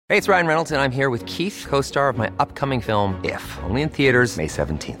Hey, it's Ryan Reynolds, and I'm here with Keith, co-star of my upcoming film, If, only in theaters May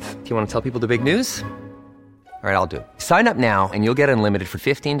 17th. Do you want to tell people the big news? All right, I'll do it. Sign up now and you'll get unlimited for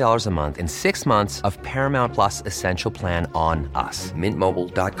 $15 a month and 6 months of Paramount Plus Essential Plan on us.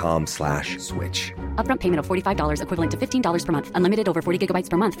 MintMobile.com/switch. Upfront payment of $45 equivalent to $15 per month. Unlimited over 40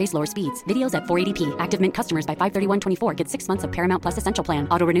 gigabytes per month. Face lower speeds. Videos at 480p. Active Mint customers by 531.24 get 6 months of Paramount Plus Essential Plan.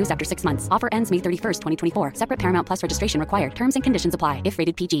 Auto renews after 6 months. Offer ends May 31st, 2024. Separate Paramount Plus registration required. Terms and conditions apply if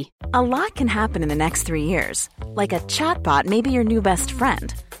rated PG. A lot can happen in the next 3 years. Like a chatbot may be your new best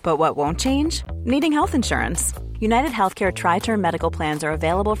friend. But what won't change? Needing health insurance. United Healthcare Tri-Term Medical Plans are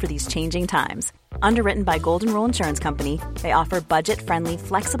available for these changing times. Underwritten by Golden Rule Insurance Company, they offer budget-friendly,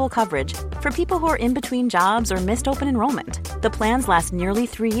 flexible coverage for people who are in between jobs or missed open enrollment. The plans last nearly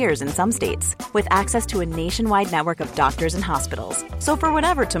 3 years in some states, with access to a nationwide network of doctors and hospitals. So for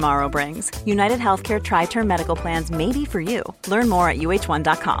whatever tomorrow brings, United Healthcare Tri-Term Medical Plans may be for you. Learn more at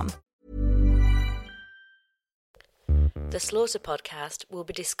uh1.com. The Slaughter podcast will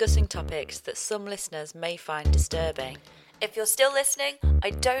be discussing topics that some listeners may find disturbing. If you're still listening, I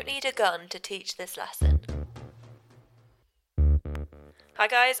don't need a gun to teach this lesson. Hi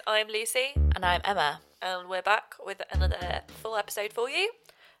guys, I'm Lucy. And I'm Emma. And we're back with another full episode for you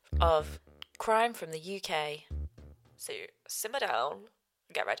of Crime from the UK. So simmer down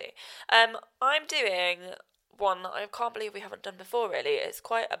and get ready. I'm doing one that I can't believe we haven't done before really. It's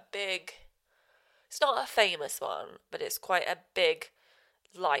quite a big... It's not a famous one, but it's quite a big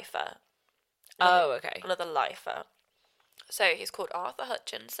lifer. Okay. Another lifer. So he's called Arthur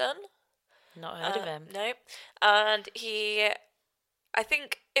Hutchinson. Not heard of him. No. And I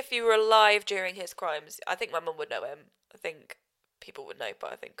think if you were alive during his crimes, I think my mum would know him. I think people would know,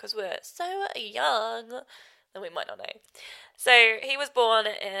 but I think because we're so young, then we might not know. So he was born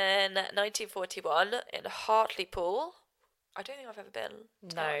in 1941 in Hartlepool. I don't think I've ever been.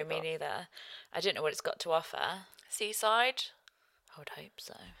 No, me neither. I don't know what it's got to offer. Seaside? I would hope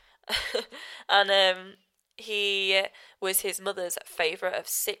so. And he was his mother's favourite of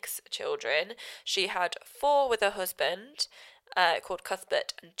 6 children. She had 4 with her husband, called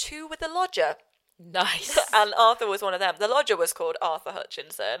Cuthbert, and 2 with the lodger. Nice. And Arthur was one of them. The lodger was called Arthur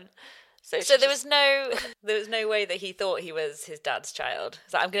Hutchinson. So there was no way that he thought he was his dad's child.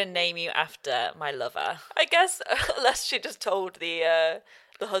 So I'm going to name you after my lover. I guess, unless she just told the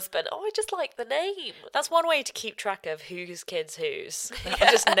husband, oh, I just like the name. That's one way to keep track of whose kid's whose. Yeah.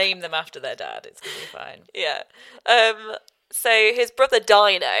 Just name them after their dad. It's going to be fine. Yeah. So his brother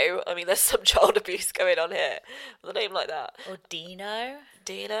Dino, I mean, there's some child abuse going on here. With a name like that. Or Dino.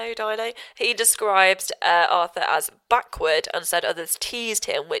 Dino. He describes Arthur as backward and said others teased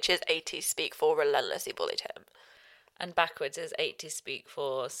him, which is 80s speak for relentlessly bullied him. And backwards is 80s speak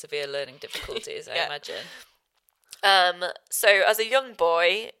for severe learning difficulties, yeah. I imagine. So as a young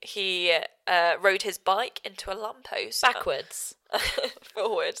boy, he rode his bike into a lamppost. Backwards.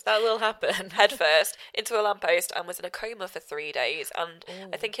 Forwards. That will happen. Head first into a lamppost and was in a coma for 3 days. And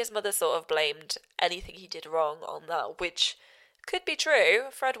I think his mother sort of blamed anything he did wrong on that, which could be true.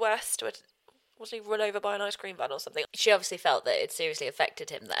 Fred West, wasn't he run over by an ice cream van or something? She obviously felt that it seriously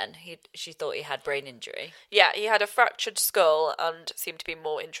affected him then. She thought he had brain injury. Yeah, he had a fractured skull and seemed to be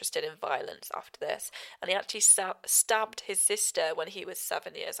more interested in violence after this. And he actually stabbed his sister when he was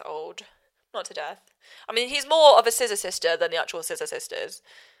 7 years old. Not to death. I mean, he's more of a scissor sister than the actual Scissor Sisters,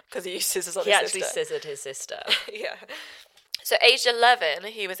 because he used scissors on his sister. He actually scissored his sister. Yeah. So aged 11,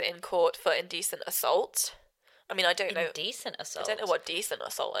 he was in court for indecent assault. I mean, I don't know. Indecent assault? I don't know what decent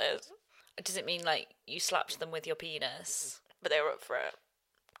assault is. Does it mean, like, you slapped them with your penis? But they were up for it.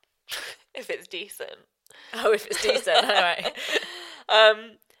 If it's decent. Oh, if it's decent, all right.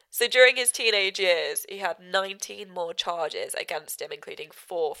 So during his teenage years, he had 19 more charges against him, including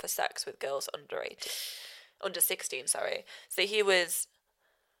 4 for sex with girls under 16, sorry. So he was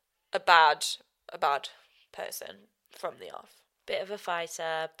a bad person from the off. Bit of a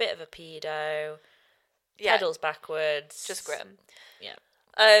fighter, bit of a pedo, yeah. Pedals backwards. Just grim. Yeah.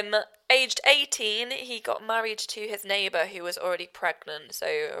 Aged 18, he got married to his neighbour who was already pregnant, so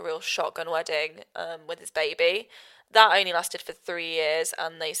a real shotgun wedding with his baby. That only lasted for 3 years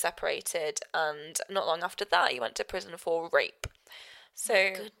and they separated, and not long after that he went to prison for rape. So, my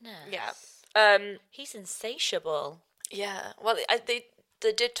goodness. Yeah. He's insatiable. Yeah. Well, they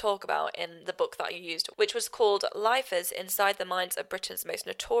did talk about in the book that I used, which was called Lifers Inside the Minds of Britain's Most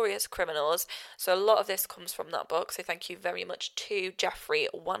Notorious Criminals. So a lot of this comes from that book. So thank you very much to Geoffrey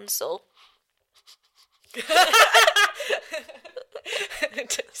Wansell.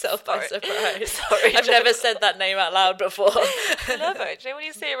 Self by surprise. Sorry. I've never said that name out loud before. Never. Do you know when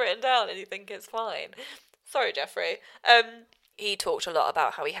you see it written down and you think it's fine? Sorry, Geoffrey. he talked a lot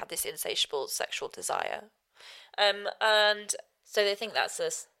about how he had this insatiable sexual desire. And So they think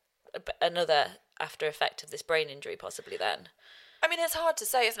that's another after effect of this brain injury, possibly then. I mean, it's hard to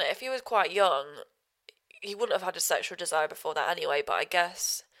say, isn't it? If he was quite young, he wouldn't have had a sexual desire before that anyway, but I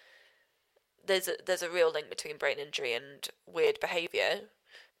guess there's a real link between brain injury and weird behaviour,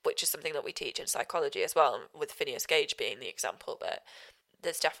 which is something that we teach in psychology as well, with Phineas Gage being the example, but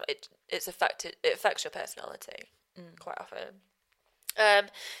there's definitely, it affects your personality quite often.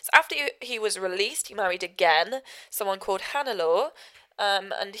 So after he was released, he married again, someone called Hannelore,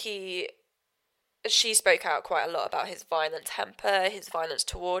 and she spoke out quite a lot about his violent temper, his violence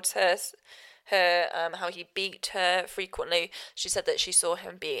towards her, how he beat her frequently. She said that she saw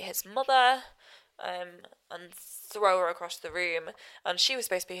him beat his mother, and throw her across the room, and she was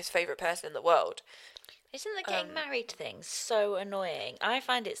supposed to be his favourite person in the world. Isn't the getting married thing so annoying? I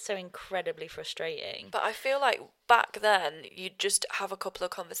find it so incredibly frustrating. But I feel like back then, you'd just have a couple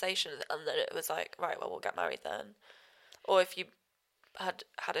of conversations, and then it was like, right, well, we'll get married then. Or if you had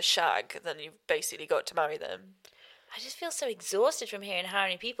a shag, then you basically got to marry them. I just feel so exhausted from hearing how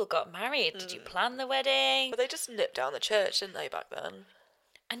many people got married. Did you plan the wedding? But they just nipped down the church, didn't they, back then?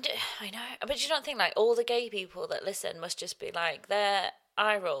 And I know, but you don't think like all the gay people that listen must just be like, their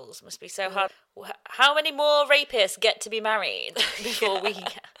eye rolls must be so hard. How many more rapists get to be married before we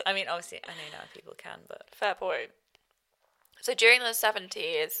can? I mean, obviously, I know now people can, but... Fair point. So during the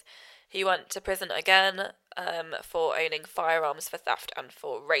 70s, he went to prison again for owning firearms for theft and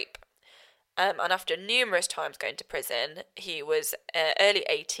for rape. And after numerous times going to prison, he was early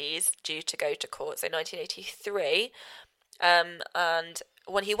 80s due to go to court, so 1983. And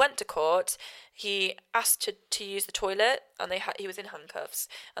when he went to court, he asked to use the toilet, and he was in handcuffs,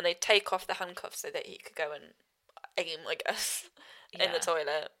 and they'd take off the handcuffs so that he could go and aim, I guess, in the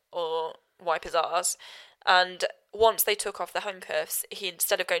toilet or wipe his arse. And once they took off the handcuffs,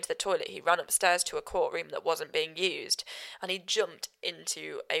 instead of going to the toilet, he ran upstairs to a courtroom that wasn't being used, and he jumped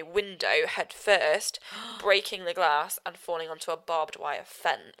into a window head first, breaking the glass and falling onto a barbed wire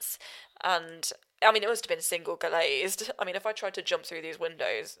fence. And I mean, it must have been single glazed. I mean, if I tried to jump through these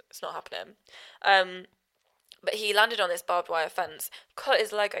windows, it's not happening. But he landed on this barbed wire fence, cut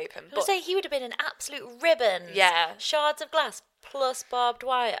his leg open. I would say he would have been an absolute ribbon. Yeah. Shards of glass plus barbed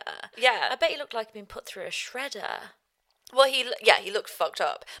wire. Yeah. I bet he looked like he'd been put through a shredder. Well, he looked fucked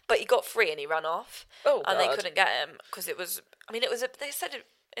up, but he got free and he ran off. Oh, and God. they couldn't get him because it was. I mean, they said it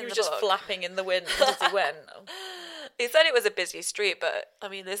in He was the just book. flapping in the wind as he went. They said it was a busy street, but I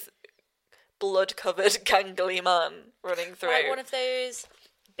mean, this blood-covered, gangly man running through. Like one of those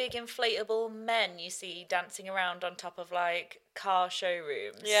big inflatable men you see dancing around on top of like car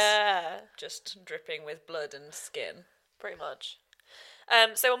showrooms. Yeah, Just dripping with blood and skin. pretty much.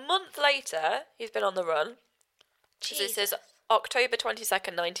 So a month later, he's been on the run. So this is October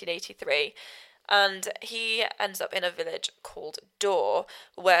 22nd, 1983. And he ends up in a village called Dor,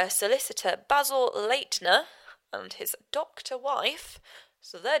 where solicitor Basil Leitner and his doctor wife,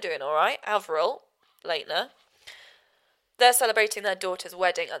 so they're doing all right, Avril Leitner, they're celebrating their daughter's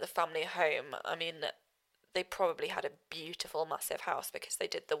wedding at the family home. I mean, they probably had a beautiful, massive house because they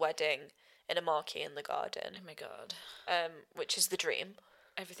did the wedding in a marquee in the garden. Oh my God. Which is the dream.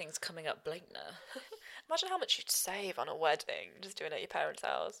 Everything's coming up Blakener. Imagine how much you'd save on a wedding, just doing it at your parents'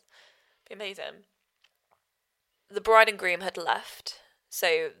 house. Be amazing. The bride and groom had left,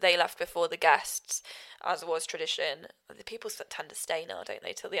 so they left before the guests, as was tradition. The people tend to stay now, don't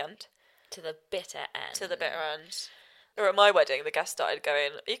they, till the end? To the bitter end. To the bitter end. Or at my wedding, the guests started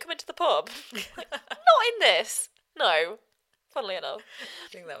going, "Are you coming to the pub?" Like, not in this. No. Funnily enough. I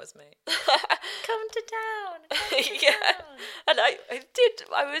think that was me. Come to town. Come to Yeah. town. And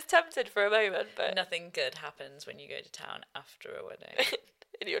I was tempted for a moment, but... Nothing good happens when you go to town after a wedding.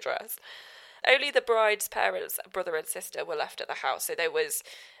 in your dress. Only the bride's parents, brother and sister, were left at the house. So there was,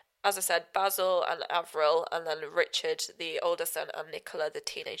 as I said, Basil and Avril, and then Richard, the older son, and Nicola, the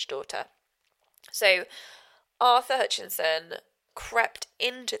teenage daughter. So Arthur Hutchinson crept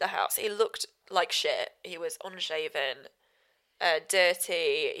into the house. He looked like shit. He was unshaven,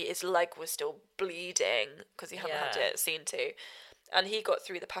 dirty. His leg was still bleeding because he hadn't had it seen to. And he got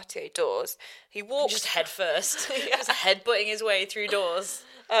through the patio doors. He walked... Just head first. Just headbutting his way through doors.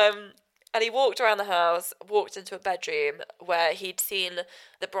 And he walked around the house, walked into a bedroom where he'd seen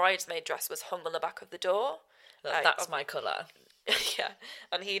the bridesmaid dress was hung on the back of the door. That's my colour. Yeah.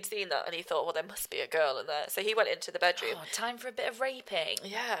 And he'd seen that and he thought, well, there must be a girl in there. So he went into the bedroom. Oh, time for a bit of raping.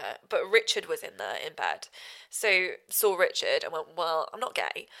 Yeah. But Richard was in there in bed. So saw Richard and went, well, I'm not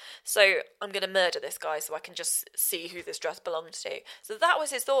gay, so I'm going to murder this guy so I can just see who this dress belongs to. So that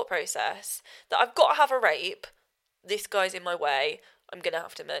was his thought process, that I've got to have a rape this guy's in my way. I'm going to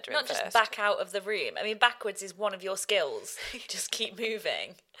have to murder him Not first. just back out of the room. I mean, backwards is one of your skills. Just keep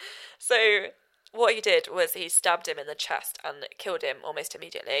moving. So what he did was he stabbed him in the chest and killed him almost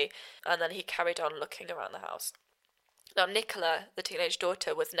immediately. And then he carried on looking around the house. Now, Nicola, the teenage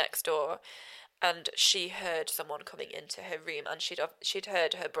daughter, was next door, and she heard someone coming into her room, and she'd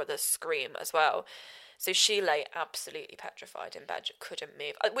heard her brother scream as well. So she lay absolutely petrified in bed, couldn't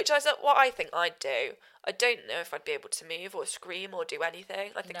move, which is what I think I'd do. I don't know if I'd be able to move or scream or do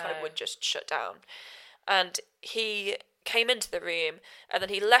anything. I think I would just shut down. And he came into the room, and then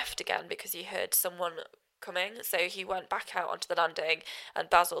he left again because he heard someone coming. So he went back out onto the landing, and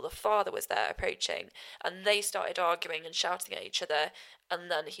Basil, the father, was there approaching, and they started arguing and shouting at each other, and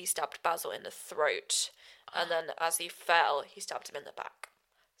then he stabbed Basil in the throat, and then as he fell, he stabbed him in the back.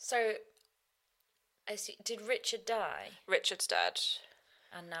 So, did Richard die? Richard's dead.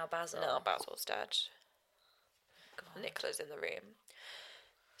 And now Basil? Now Basil's dead. God. Nicola's in the room.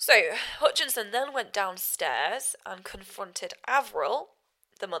 So, Hutchinson then went downstairs and confronted Avril,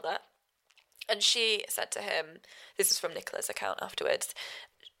 the mother, and she said to him, this is from Nicola's account afterwards,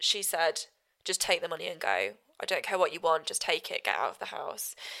 she said, just take the money and go. I don't care what you want, just take it, get out of the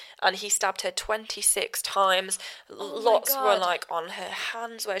house. And he stabbed her 26 times. Lots were like on her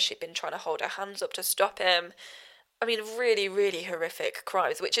hands where she'd been trying to hold her hands up to stop him. I mean, really, really horrific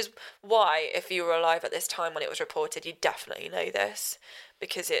crimes, which is why, if you were alive at this time when it was reported, you definitely know this,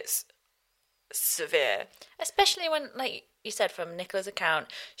 because it's severe. Especially when, like you said from Nicola's account,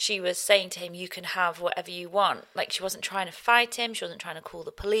 she was saying to him, you can have whatever you want. Like, she wasn't trying to fight him, she wasn't trying to call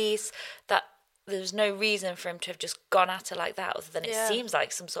the police, that there was no reason for him to have just gone at her like that, other than it seems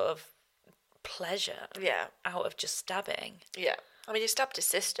like some sort of pleasure out of just stabbing. Yeah. I mean, he stabbed his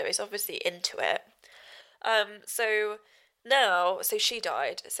sister, he's obviously into it. So she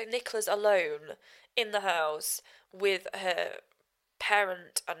died. So Nicola's alone in the house with her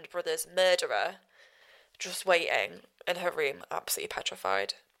parent and brother's murderer, just waiting in her room, absolutely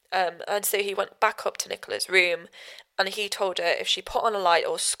petrified. And so he went back up to Nicola's room, and he told her if she put on a light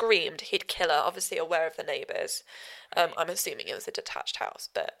or screamed, he'd kill her, obviously aware of the neighbours. I'm assuming it was a detached house,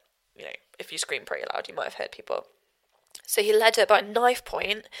 but, you know, if you scream pretty loud, you might have heard people. So he led her by knife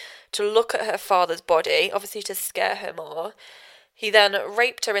point to look at her father's body, obviously to scare her more. He then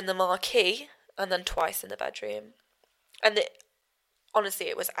raped her in the marquee, and then twice in the bedroom. And honestly,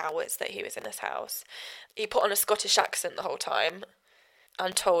 it was hours that he was in this house. He put on a Scottish accent the whole time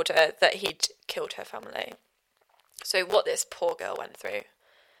and told her that he'd killed her family. So what this poor girl went through,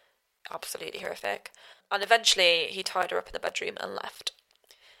 absolutely horrific. And eventually he tied her up in the bedroom and left.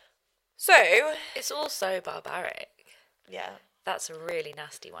 So it's all so barbaric. Yeah. That's a really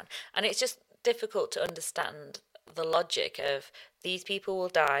nasty one. And it's just difficult to understand the logic of these people will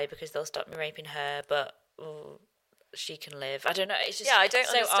die because they'll stop me raping her, but she can live. I don't know. It's just I don't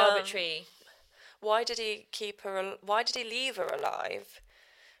so understand. Arbitrary. Why did he why did he leave her alive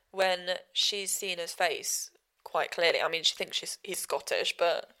when she's seen his face quite clearly? I mean, she thinks he's Scottish,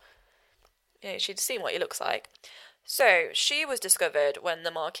 but you know, she'd seen what he looks like. So she was discovered when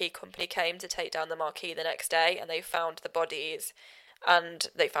the marquee company came to take down the marquee the next day, and they found the bodies, and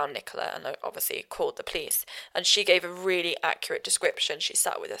they found Nicola, and they obviously called the police. And she gave a really accurate description. She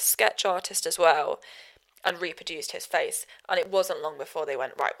sat with a sketch artist as well and reproduced his face. And it wasn't long before they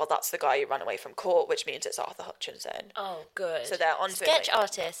went, right, well, that's the guy who ran away from court, which means it's Arthur Hutchinson. Oh, good. So they're onto Sketch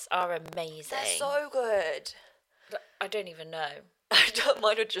artists are amazing. They're so good. I don't even know.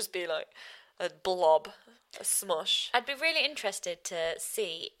 Mine would just be like a blob, a smush. I'd be really interested to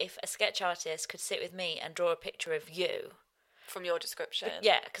see if a sketch artist could sit with me and draw a picture of you. From your description.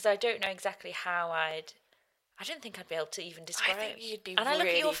 Yeah, because I don't know exactly how I don't think I'd be able to even describe. I think you'd be and really I look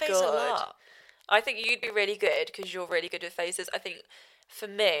at your face good. a lot. I think you'd be really good because you're really good with faces. I think for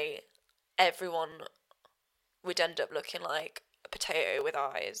me, everyone would end up looking like a potato with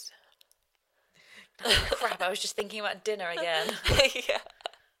eyes. Crap, I was just thinking about dinner again. Yeah.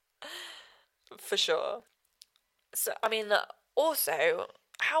 For sure. So, I mean, also,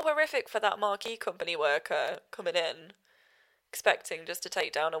 how horrific for that marquee company worker coming in, expecting just to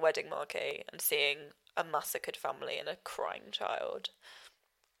take down a wedding marquee and seeing a massacred family and a crying child.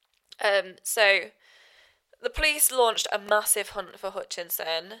 So the police launched a massive hunt for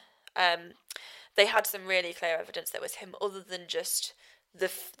Hutchinson. They had some really clear evidence that it was him, other than just the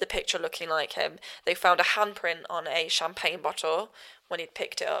picture looking like him. They found a handprint on a champagne bottle when he'd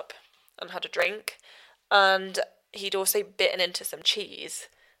picked it up and had a drink, and he'd also bitten into some cheese,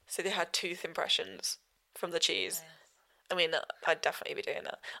 so they had tooth impressions from the cheese. I mean, I'd definitely be doing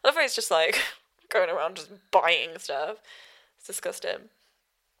that. I love how he's just like going around just biting stuff. It's disgusting.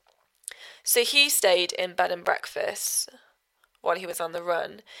 So he stayed in bed and breakfast while he was on the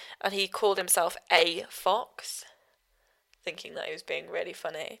run, and he called himself A Fox, thinking that he was being really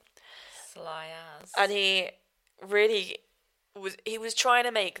funny. Sly as. And he really was trying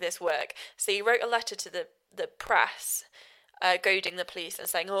to make this work. So he wrote a letter to the press, goading the police and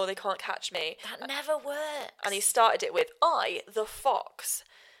saying, "Oh, they can't catch me." That never works. And he started it with, "I, the Fox."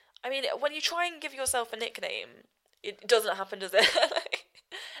 I mean, when you try and give yourself a nickname, it doesn't happen, does it?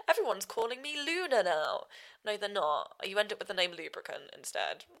 Everyone's calling me Luna now. No, they're not. You end up with the name Lubricant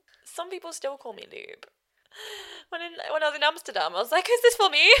instead. Some people still call me Lube. When I was in Amsterdam, I was like, "Is this for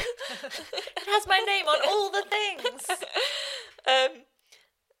me?" It has my name on all the things.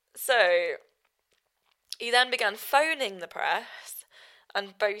 So he then began phoning the press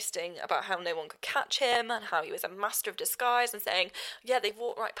and boasting about how no one could catch him and how he was a master of disguise and saying, "Yeah, they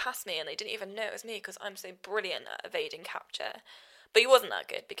walked right past me and they didn't even know it was me because I'm so brilliant at evading capture." But he wasn't that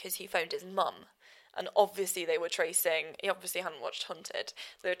good because he phoned his mum. And obviously he obviously hadn't watched Hunted.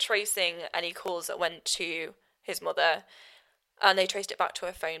 So they were tracing any calls that went to his mother, and they traced it back to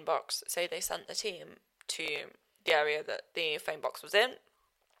her phone box. So they sent the team to the area that the phone box was in,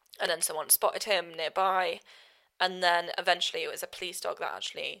 and then someone spotted him nearby, and then eventually it was a police dog that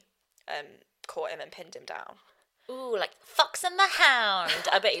actually caught him and pinned him down. Ooh, like Fox and the Hound.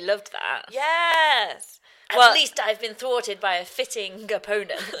 I bet he loved that. Yes! At least I've been thwarted by a fitting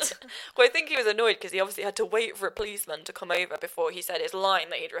opponent. Well, I think he was annoyed because he obviously had to wait for a policeman to come over before he said his line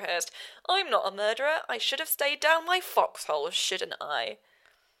that he'd rehearsed. "I'm not a murderer. I should have stayed down my foxhole, shouldn't I?"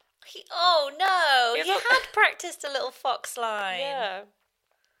 Oh, no. He's He not- had practiced a little fox line. Yeah.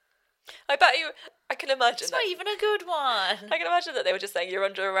 I can imagine It's that. not even a good one. I can imagine that they were just saying, "You're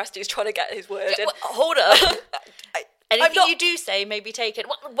under arrest." He's trying to get his word in. Hold up. Anything not- you do say may be taken.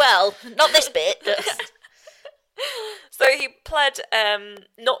 Well, not this bit. So he pled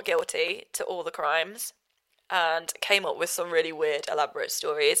not guilty to all the crimes and came up with some really weird, elaborate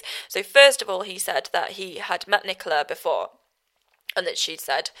stories. So first of all, he said that he had met Nicola before and that she'd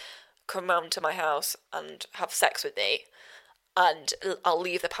said, "Come round to my house and have sex with me and I'll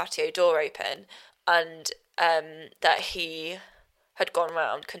leave the patio door open," and that he had gone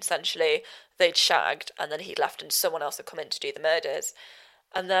round consensually, they'd shagged, and then he'd left and someone else had come in to do the murders.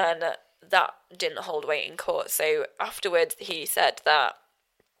 And then that didn't hold weight in court. So afterwards he said that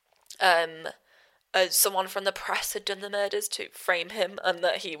someone from the press had done the murders to frame him, and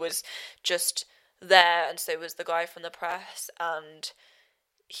that he was just there, and so was the guy from the press, and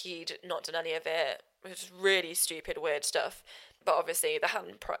he'd not done any of it. It was really stupid, weird stuff. But obviously the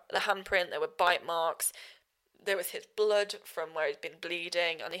handprint, there were bite marks, there was his blood from where he'd been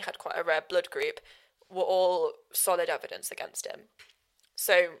bleeding, and he had quite a rare blood group, were all solid evidence against him.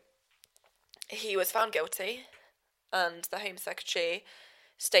 So he was found guilty, and the Home Secretary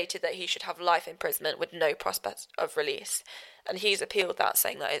stated that he should have life imprisonment with no prospect of release. And he's appealed that,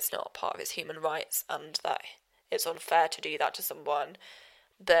 saying that it's not part of his human rights and that it's unfair to do that to someone.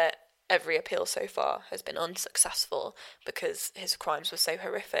 But every appeal so far has been unsuccessful because his crimes were so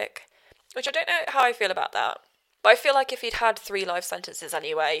horrific. Which I don't know how I feel about that. But I feel like if he'd had 3 life sentences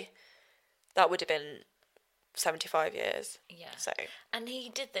anyway, that would have been 75 years. Yeah. So. And he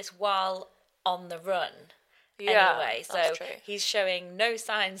did this while on the run. Yeah, anyway, so that's true. he's showing no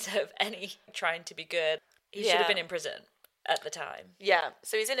signs of any trying to be good. He should have been in prison at the time. Yeah,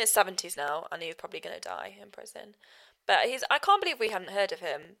 so he's in his 70s now, and he's probably going to die in prison. But I can't believe we hadn't heard of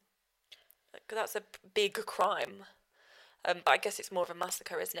him. Because that's a big crime. But I guess it's more of a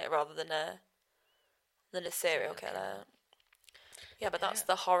massacre, isn't it, rather than a serial killer. Yeah, but that's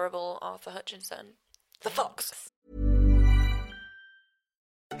the horrible Arthur Hutchinson. The Fox.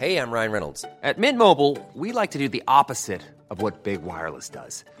 Hey, I'm Ryan Reynolds. At Mint Mobile, we like to do the opposite of what Big Wireless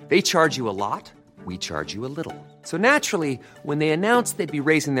does. They charge you a lot, we charge you a little. So naturally, when they announced they'd be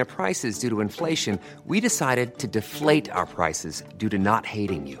raising their prices due to inflation, we decided to deflate our prices due to not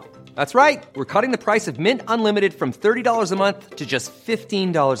hating you. That's right. We're cutting the price of Mint Unlimited from $30 a month to just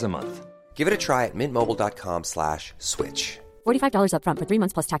 $15 a month. Give it a try at mintmobile.com/switch. $45 up front for 3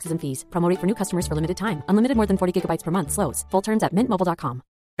 months plus taxes and fees. Promo rate for new customers for limited time. Unlimited more than 40 gigabytes per month. Slows full terms at mintmobile.com.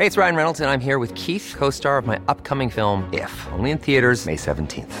 Hey, it's Ryan Reynolds, and I'm here with Keith, co-star of my upcoming film, If, only in theaters May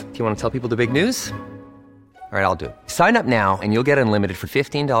 17th. Do you want to tell people the big news? All right, I'll do it. Sign up now and you'll get unlimited for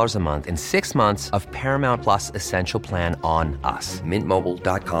 $15 a month and 6 months of Paramount Plus Essential Plan on us.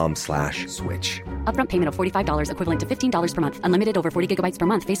 mintmobile.com/switch. Upfront payment of $45 equivalent to $15 per month. Unlimited over 40 gigabytes per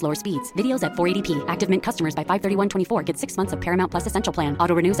month. Face lower speeds. Videos at 480p. Active Mint customers by 531.24 get 6 months of Paramount Plus Essential Plan.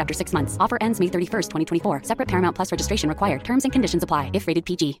 Auto renews after 6 months. Offer ends May 31st, 2024. Separate Paramount Plus registration required. Terms and conditions apply if rated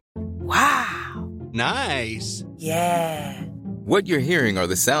PG. Wow. Nice. Yeah. What you're hearing are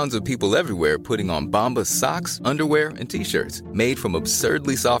the sounds of people everywhere putting on Bombas socks, underwear, and T-shirts made from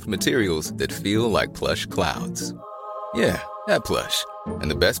absurdly soft materials that feel like plush clouds. Yeah, that plush.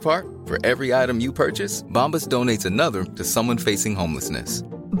 And the best part? For every item you purchase, Bombas donates another to someone facing homelessness.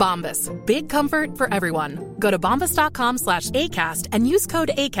 Bombas. Big comfort for everyone. Go to bombas.com/ACAST and use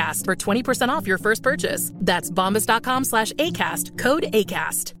code ACAST for 20% off your first purchase. That's bombas.com/ACAST. Code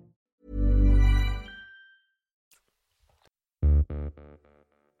ACAST.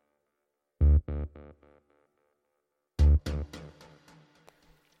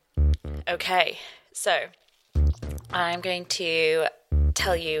 Okay, so I'm going to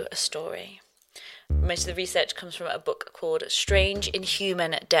tell you a story. Most of the research comes from a book called Strange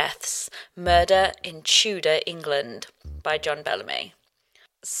Inhuman Deaths, Murder in Tudor England by John Bellamy.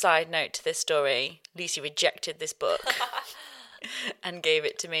 Side note to this story, Lucy rejected this book and gave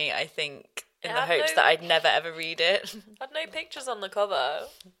it to me, I think, in the hopes that I'd never ever read it. Had no pictures on the cover.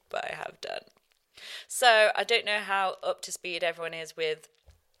 But I have done. So I don't know how up to speed everyone is with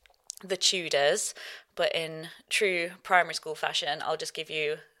the Tudors, but in true primary school fashion, I'll just give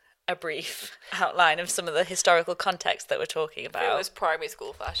you a brief outline of some of the historical context that we're talking about. If it was primary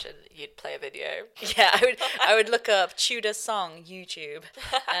school fashion, you'd play a video. Yeah, I would look up Tudor song YouTube.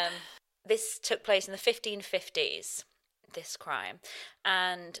 This took place in the 1550s, this crime.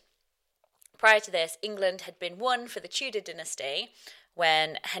 And prior to this, England had been won for the Tudor dynasty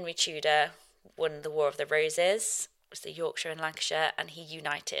when Henry Tudor won the War of the Roses. It was the Yorkshire and Lancashire, and he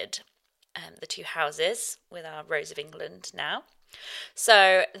united the two houses with our Rose of England now.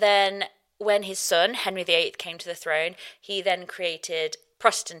 So then when his son, Henry VIII, came to the throne, he then created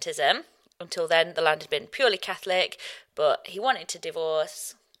Protestantism. Until then, the land had been purely Catholic, but he wanted to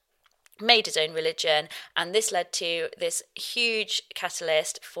divorce, made his own religion, and this led to this huge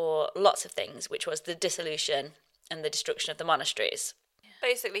catalyst for lots of things, which was the dissolution and the destruction of the monasteries.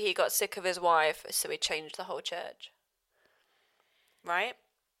 Basically, he got sick of his wife, so he changed the whole church. Right?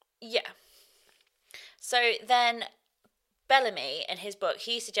 Yeah. So then Bellamy, in his book,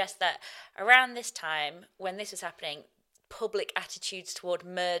 he suggests that around this time, when this was happening, public attitudes toward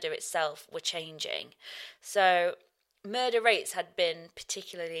murder itself were changing. So murder rates had been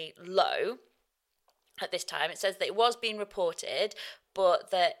particularly low at this time. It says that it was being reported,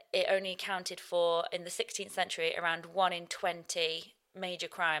 but that it only accounted for, in the 16th century, around 1 in 20 major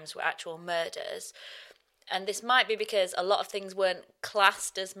crimes were actual murders. And this might be because a lot of things weren't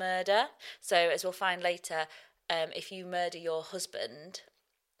classed as murder. So as we'll find later, if you murder your husband,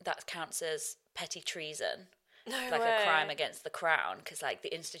 that counts as petty treason. A crime against the crown, because like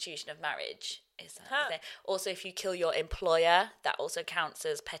the institution of marriage is that thing. Also, if you kill your employer, that also counts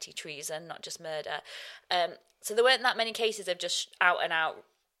as petty treason, not just murder. So there weren't that many cases of just out and out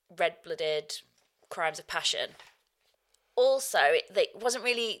red-blooded crimes of passion. Also, it wasn't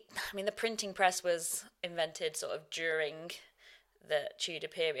really, the printing press was invented sort of during the Tudor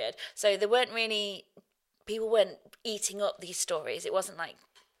period. So there weren't really, people weren't eating up these stories. It wasn't like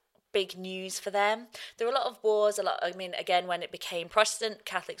big news for them. There were a lot of wars, again, when it became Protestant,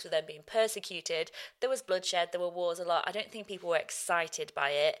 Catholics were then being persecuted. There was bloodshed, there were wars a lot. I don't think people were excited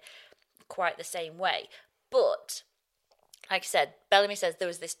by it quite the same way. But like I said, Bellamy says there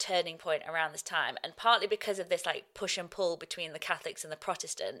was this turning point around this time, and partly because of this like push and pull between the Catholics and the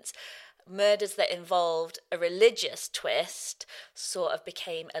Protestants, murders that involved a religious twist sort of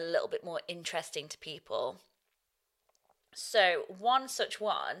became a little bit more interesting to people. So one such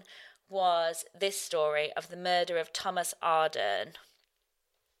one was this story of the murder of Thomas Arden.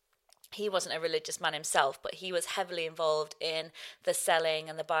 He wasn't a religious man himself, but he was heavily involved in the selling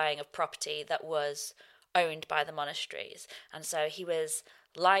and the buying of property that was owned by the monasteries. And so he was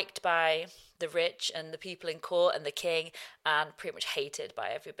liked by the rich and the people in court and the king, and pretty much hated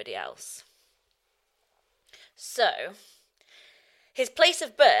by everybody else. So his place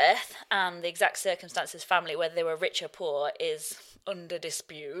of birth and the exact circumstances of family, whether they were rich or poor, is under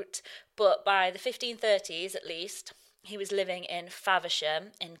dispute. But by the 1530s, at least, he was living in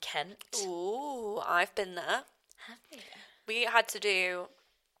Faversham in Kent. Ooh, I've been there. Have you? We had to do,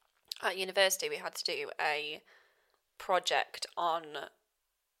 at university, a project on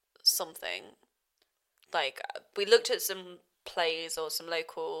something. Like, we looked at some plays or some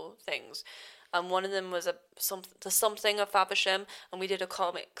local things, and one of them was the something of Faversham, and we did a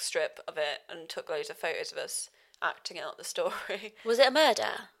comic strip of it and took loads of photos of us acting out the story. Was it a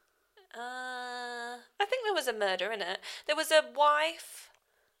murder? I think there was a murder in it. There was a wife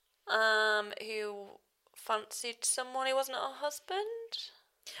who fancied someone who wasn't her husband.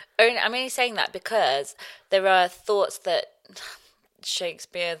 I'm only saying that because there are thoughts that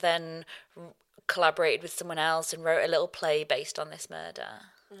Shakespeare then collaborated with someone else and wrote a little play based on this murder.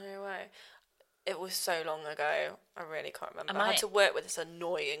 No way. It was so long ago. I really can't remember. I I had to work with this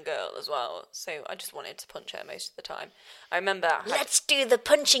annoying girl as well, so I just wanted to punch her most of the time. I remember Let's do the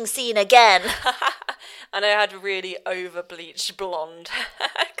punching scene again. and I had really over-bleached blonde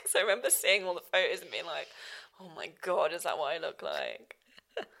hair, because I remember seeing all the photos and being like, oh my god, is that what I look like?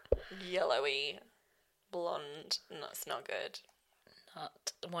 Yellowy, blonde, and that's not good.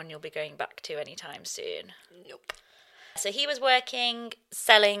 Not one you'll be going back to anytime soon. Nope. So he was working,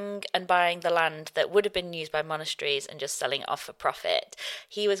 selling and buying the land that would have been used by monasteries and just selling it off for profit.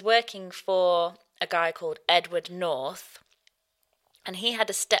 He was working for a guy called Edward North, and he had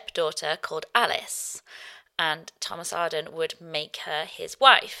a stepdaughter called Alice, and Thomas Arden would make her his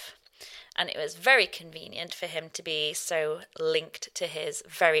wife. And it was very convenient for him to be so linked to his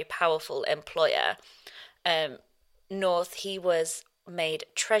very powerful employer. North, he was made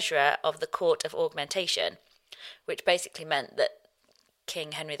treasurer of the Court of Augmentation, which basically meant that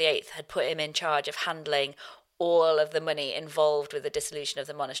King Henry VIII had put him in charge of handling all of the money involved with the dissolution of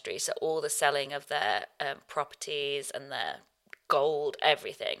the monastery, so all the selling of their properties and their gold,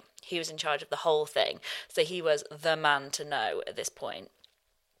 everything. He was in charge of the whole thing, so he was the man to know at this point.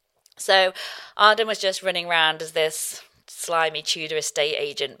 So Arden was just running around as this slimy Tudor estate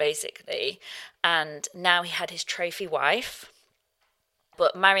agent, basically, and now he had his trophy wife.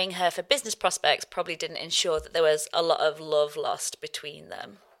 But marrying her for business prospects probably didn't ensure that there was a lot of love lost between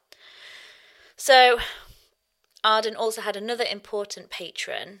them. So Arden also had another important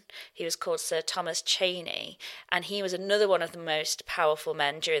patron. He was called Sir Thomas Cheney, and he was another one of the most powerful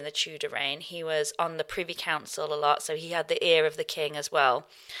men during the Tudor reign. He was on the Privy Council a lot, so he had the ear of the king as well.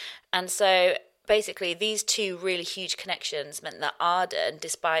 And so basically these two really huge connections meant that Arden,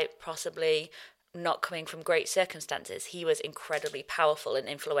 despite possibly not coming from great circumstances, he was incredibly powerful and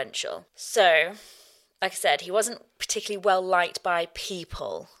influential. So, like I said, he wasn't particularly well liked by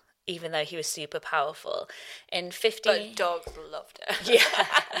people, even though he was super powerful. But dogs loved it. Yeah.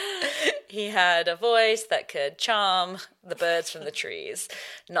 He had a voice that could charm the birds from the trees,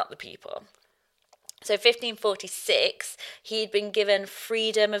 not the people. So 1546, he'd been given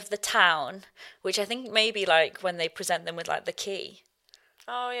freedom of the town, which I think maybe like when they present them with like the key.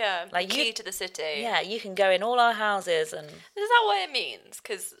 Oh, yeah. Like key to the city. Yeah, you can go in all our houses and... Is that what it means?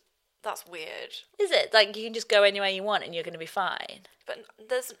 Because that's weird. Is it? Like, you can just go anywhere you want and you're going to be fine? But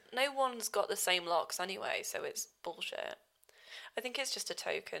no one's got the same locks anyway, so it's bullshit. I think it's just a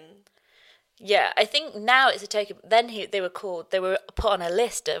token. Yeah, I think now it's a token. Then they were put on a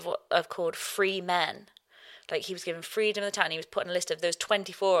list of called free men. Like, he was given freedom of the town. He was put on a list of those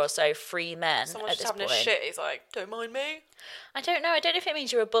 24 or so free men. Someone's at just this having point. a shit. He's like, don't mind me. I don't know. I don't know if it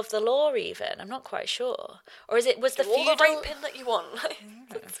means you're above the law even. I'm not quite sure. Or was the all feudal... the raping that you want.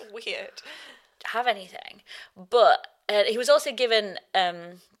 That's weird. Have anything. But he was also given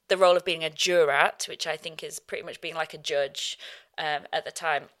the role of being a jurat, which I think is pretty much being like a judge at the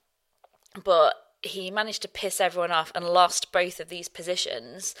time. But he managed to piss everyone off and lost both of these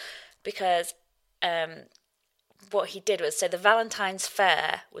positions because what he did was, so the Valentine's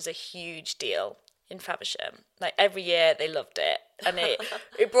Fair was a huge deal in Faversham. Like, every year they loved it, and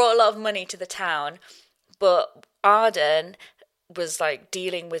it brought a lot of money to the town. But Arden was like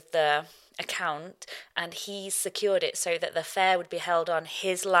dealing with the account, and he secured it so that the fair would be held on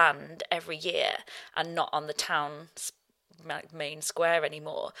his land every year and not on the town's main square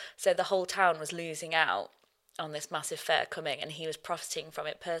anymore. So the whole town was losing out on this massive fair coming, and he was profiting from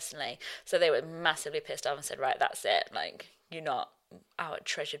it personally. So they were massively pissed off and said, right, that's it, like, you're not our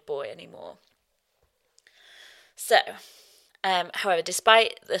treasured boy anymore. So however,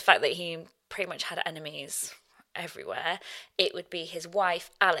 despite the fact that he pretty much had enemies everywhere, it would be his wife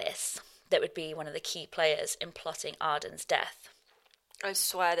Alice that would be one of the key players in plotting Arden's death. I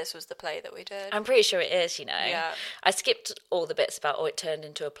swear this was the play that we did. I'm pretty sure it is, you know. Yeah. I skipped all the bits about, it turned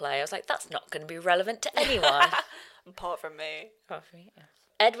into a play. I was like, that's not going to be relevant to anyone. Apart from me. Apart from you.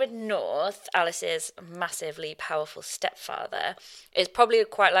 Edward North, Alice's massively powerful stepfather, is probably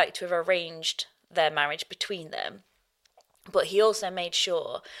quite likely to have arranged their marriage between them. But he also made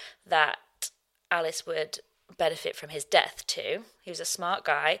sure that Alice would benefit from his death too. He was a smart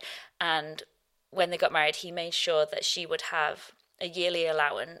guy, and when they got married, he made sure that she would have a yearly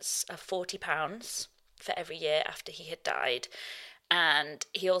allowance of £40 for every year after he had died, and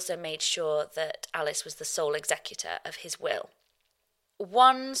he also made sure that Alice was the sole executor of his will.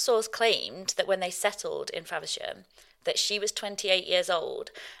 One source claimed that when they settled in Faversham, that she was 28 years old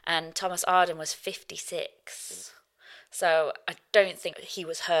and Thomas Arden was 56. So I don't think he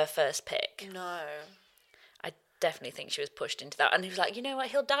was her first pick. No. I definitely think she was pushed into that. And he was like, you know what,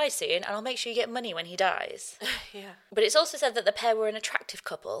 he'll die soon, and I'll make sure you get money when he dies. Yeah. But it's also said that the pair were an attractive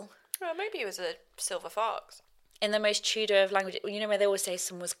couple. Well, maybe he was a silver fox. In the most Tudor of language, you know where they always say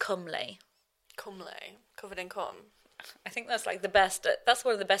someone was comely? Comely. Covered in cum. I think that's like the best, that's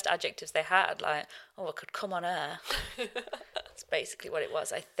one of the best adjectives they had. Like, oh, I could come on her. That's basically what it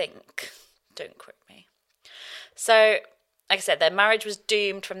was, I think. Don't quote me. So, like I said, their marriage was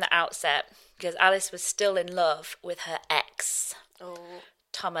doomed from the outset because Alice was still in love with her ex,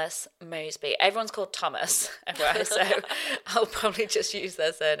 Thomas Moseby. Everyone's called Thomas everywhere, so I'll probably just use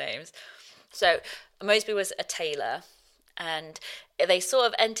their surnames. So Moseby was a tailor, and they sort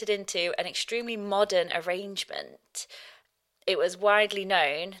of entered into an extremely modern arrangement. It was widely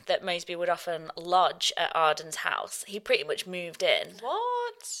known that Moseby would often lodge at Arden's house. He pretty much moved in.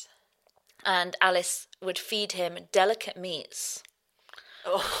 What? And Alice would feed him delicate meats.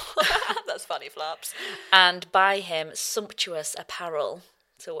 Oh, that's funny, Flaps. And buy him sumptuous apparel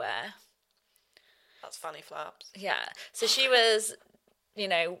to wear. That's funny, Flaps. Yeah. So she was, you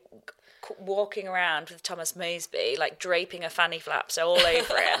know, walking around with Thomas Moseby, like draping her fanny flaps all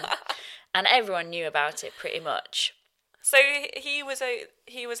over him. And everyone knew about it pretty much. So he was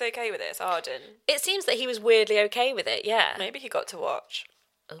okay with this, Arden? It seems that he was weirdly okay with it, yeah. Maybe he got to watch.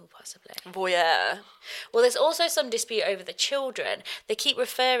 Oh, possibly. Oh, yeah. Well, there's also some dispute over the children. They keep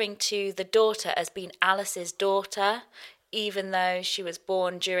referring to the daughter as being Alice's daughter, even though she was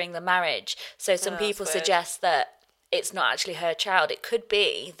born during the marriage. So some people suggest that it's not actually her child. It could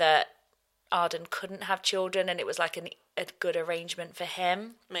be that Arden couldn't have children and it was like a good arrangement for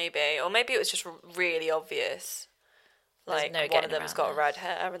him. Maybe. Or maybe it was just really obvious. Like, one of them's got red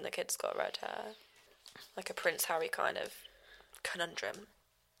hair and the kid's got red hair. Like a Prince Harry kind of conundrum.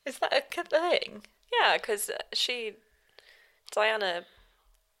 Is that a thing? Yeah, because Diana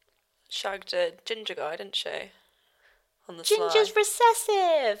shagged a ginger guy, didn't she? On the Ginger's sly.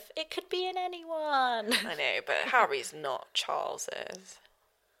 recessive. It could be in anyone. I know, but Harry's not. Charles is.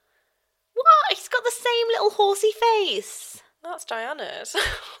 What? He's got the same little horsey face. That's Diana's.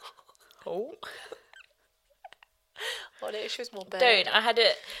 Oh. Oh no, she was more bad.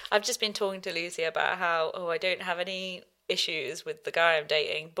 I've just been talking to Lucy about how, I don't have any issues with the guy I'm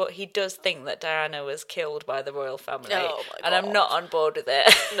dating, but he does think that Diana was killed by the royal family. Oh my God. And I'm not on board with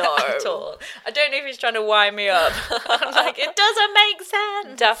it. No. At all. I don't know if he's trying to wind me up. I'm like, it doesn't make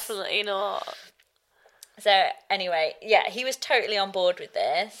sense. Definitely not. So anyway, yeah, he was totally on board with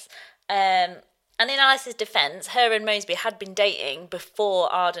this. And in Alice's defence, her and Moseby had been dating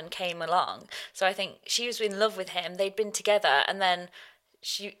before Arden came along. So I think she was in love with him. They'd been together, and then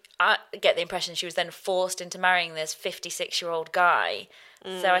I get the impression she was then forced into marrying this 56-year-old guy.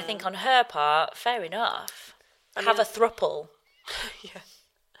 So I think on her part, fair enough. Have a throuple. Yeah.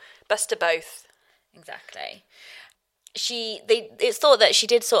 Best of both. Exactly. It's thought that she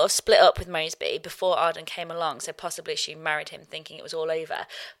did sort of split up with Moseby before Arden came along, so possibly she married him thinking it was all over.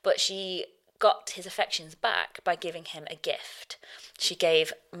 But she got his affections back by giving him a gift. She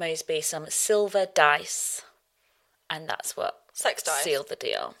gave Moseby some silver dice, and that's what Sex dice? sealed the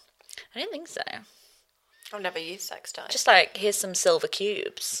deal. I don't think so. I've never used sex dice. Just like, here's some silver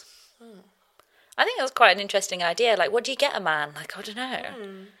cubes. I think that was quite an interesting idea. Like, what do you get a man? Like, I don't know.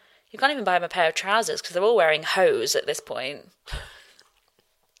 You can't even buy him a pair of trousers because they're all wearing hose at this point.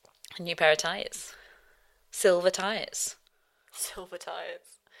 A new pair of tights. Silver tights. Silver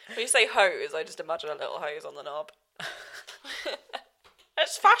tights. When you say hose, I just imagine a little hose on the knob.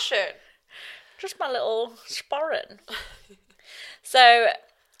 It's fashion. Just my little sporran. So,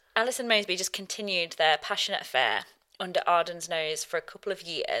 Alice and Moseby just continued their passionate affair under Arden's nose for a couple of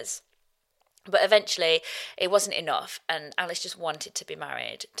years. But eventually, it wasn't enough, and Alice just wanted to be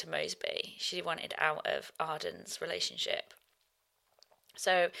married to Moseby. She wanted out of Arden's relationship.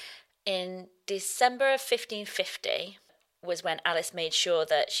 So, in December of 1550 was when Alice made sure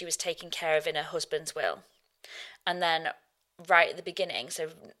that she was taken care of in her husband's will. And then, right at the beginning, so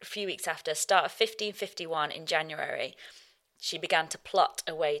a few weeks after, start of 1551 in January, she began to plot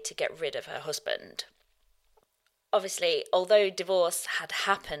a way to get rid of her husband. Obviously, although divorce had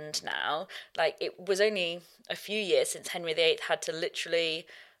happened now, like, it was only a few years since Henry VIII had to literally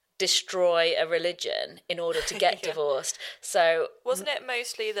destroy a religion in order to get divorced. So wasn't it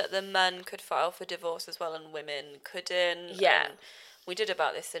mostly that the men could file for divorce as well and women couldn't? Yeah. And we did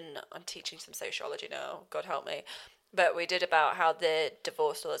about this I'm teaching some sociology now, God help me. But we did about how the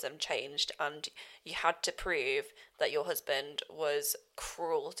divorce laws have changed and you had to prove that your husband was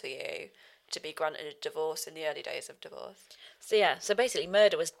cruel to you to be granted a divorce in the early days of divorce. So basically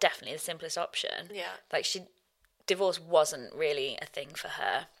murder was definitely the simplest option. Yeah. Like, divorce wasn't really a thing for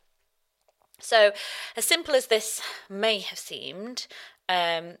her. So, as simple as this may have seemed,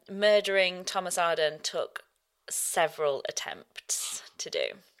 murdering Thomas Arden took several attempts to do.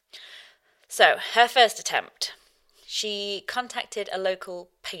 So, her first attempt, she contacted a local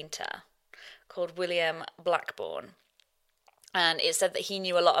painter called William Blackburn, and it said that he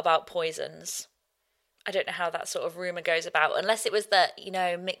knew a lot about poisons. I don't know how that sort of rumour goes about, unless it was that,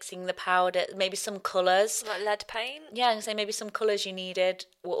 mixing the powder, maybe some colours. Like lead paint? Yeah, I'm going to say maybe some colours you needed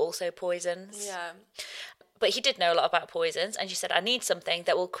were also poisons. Yeah. But he did know a lot about poisons, and she said, I need something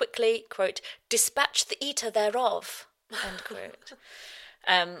that will quickly, quote, dispatch the eater thereof, end quote.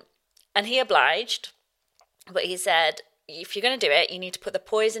 And he obliged, but he said, if you're going to do it, you need to put the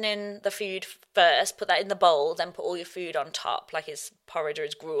poison in the food first, put that in the bowl, then put all your food on top, like his porridge or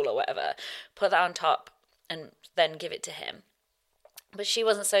his gruel or whatever. Put that on top and then give it to him. But she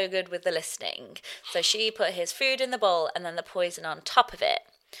wasn't so good with the listening. So she put his food in the bowl and then the poison on top of it.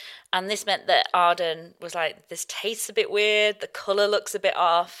 And this meant that Arden was like, this tastes a bit weird, the colour looks a bit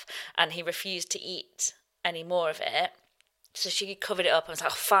off, and he refused to eat any more of it. So she covered it up and was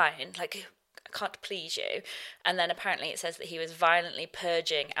like, oh, fine, like, I can't please you. And then apparently it says that he was violently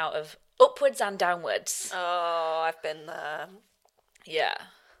purging out of upwards and downwards. Oh, I've been there. Yeah.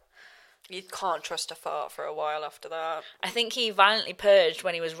 You can't trust a fart for a while after that. I think he violently purged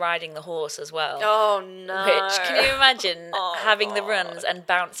when he was riding the horse as well. Oh, no. Which, can you imagine having the God. runs and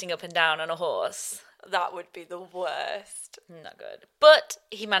bouncing up and down on a horse? That would be the worst. Not good. But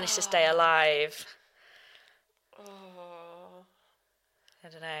he managed to stay alive. I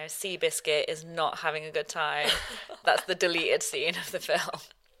don't know. Seabiscuit is not having a good time. That's the deleted scene of the film.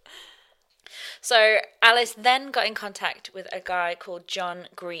 So Alice then got in contact with a guy called John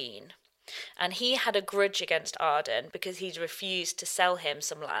Green. And he had a grudge against Arden because he'd refused to sell him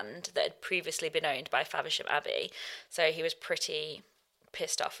some land that had previously been owned by Faversham Abbey. So he was pretty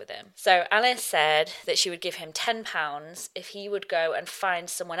pissed off with him. So Alice said that she would give him £10 if he would go and find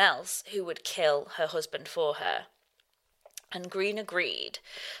someone else who would kill her husband for her. And Green agreed.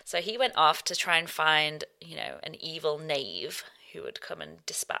 So he went off to try and find, an evil knave who would come and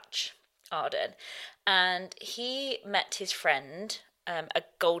dispatch Arden. And he met his friend, a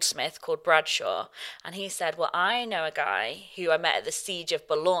goldsmith called Bradshaw, and he said, well, I know a guy who I met at the Siege of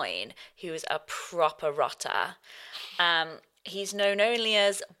Boulogne who is a proper rotter. He's known only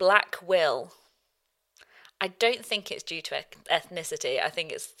as Black Will. I don't think it's due to ethnicity. I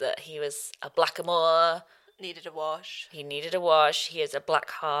think it's that he was a blackamoor. Needed a wash. He needed a wash. He has a black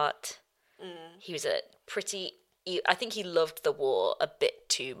heart. He was I think he loved the war a bit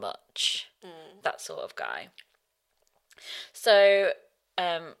too much. That sort of guy. So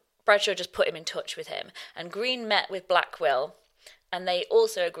Bradshaw just put him in touch with him. And Green met with Black Will. And they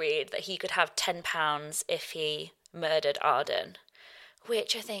also agreed that he could have £10 if he murdered Arden.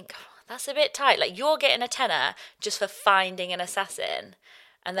 Which I think, that's a bit tight. Like, you're getting a tenner just for finding an assassin.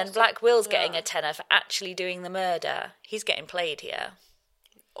 And then Black Will's getting a tenner for actually doing the murder. He's getting played here.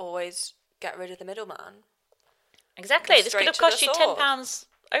 Always get rid of the middleman. Exactly. This could have cost you £10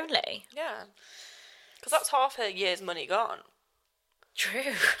 only. Yeah. Because that's half her year's money gone.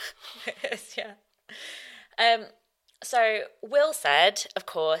 True. It is, yeah. So Will said, of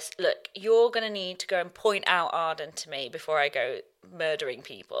course, look, you're going to need to go and point out Arden to me before I go murdering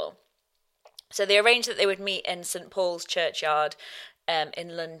people. So they arranged that they would meet in St Paul's churchyard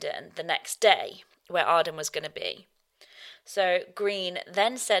in London the next day, where Arden was going to be. So Green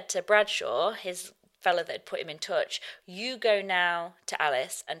then said to Bradshaw, his fellow that had put him in touch, you go now to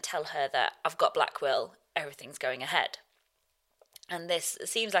Alice and tell her that I've got Black Will, everything's going ahead. And this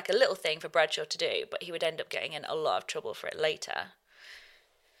seems like a little thing for Bradshaw to do, but he would end up getting in a lot of trouble for it later.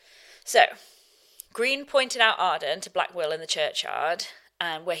 So Green pointed out Arden to Black Will in the churchyard,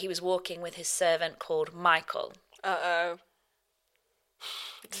 where he was walking with his servant called Michael. Uh-oh.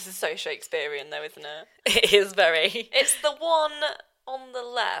 This is so Shakespearean, though, isn't it? It is very. It's the one on the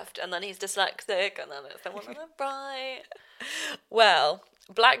left, and then he's dyslexic, and then it's the one on the right. Well,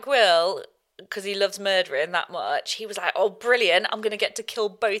 Black Will, because he loves murdering that much, he was like, oh, brilliant, I'm going to get to kill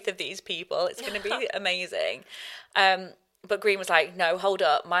both of these people. It's going to be amazing. But Green was like, no, hold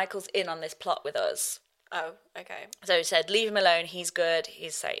up. Michael's in on this plot with us. Oh, okay. So he said, leave him alone. He's good.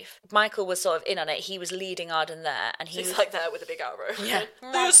 He's safe. Michael was sort of in on it. He was leading Arden there. And He's was like there with a big arrow. Yeah.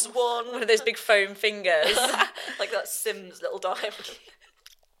 This one. One of those big foam fingers. Like that Sims little diamond.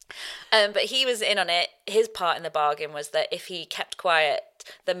 But he was in on it. His part in the bargain was that if he kept quiet,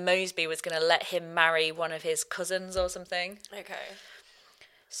 then Moseby was going to let him marry one of his cousins or something. Okay.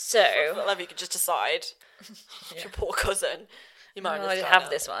 So... I love you could just decide. Your poor cousin. You might I have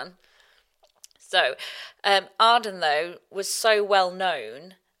this one. So, Arden, though, was so well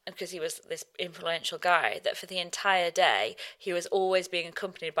known because he was this influential guy, that for the entire day he was always being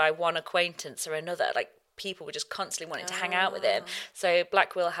accompanied by one acquaintance or another. Like, people were just constantly wanting to hang out with him. So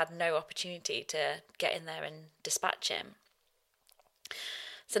Black Will had no opportunity to get in there and dispatch him.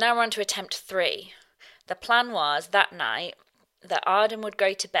 So now we're on to attempt 3. The plan was that night that Arden would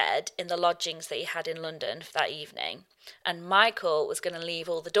go to bed in the lodgings that he had in London for that evening, and Michael was going to leave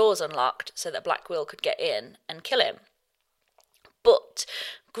all the doors unlocked so that Black Will could get in and kill him. But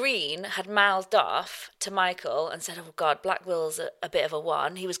Green had mouthed off to Michael and said, oh God, Black Will's a bit of a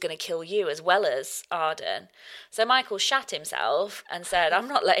one. He was going to kill you as well as Arden. So Michael shat himself and said, I'm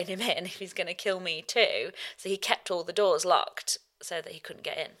not letting him in if he's going to kill me too. So he kept all the doors locked so that he couldn't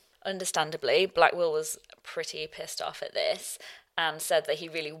get in. Understandably, Black Will was pretty pissed off at this and said that he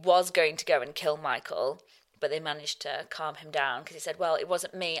really was going to go and kill Michael. But they managed to calm him down because he said, well, it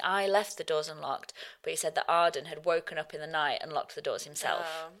wasn't me. I left the doors unlocked. But he said that Arden had woken up in the night and locked the doors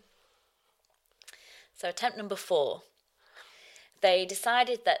himself. So attempt number 4. They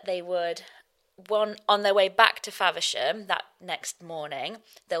decided that they would, on their way back to Faversham that next morning,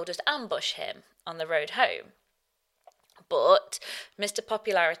 they'll just ambush him on the road home. But Mr.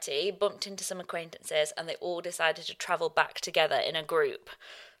 Popularity bumped into some acquaintances and they all decided to travel back together in a group.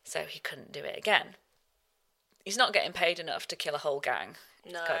 So he couldn't do it again. He's not getting paid enough to kill a whole gang.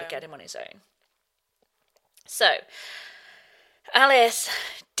 He's got to get him on his own. So, Alice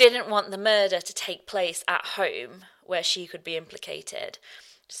didn't want the murder to take place at home where she could be implicated.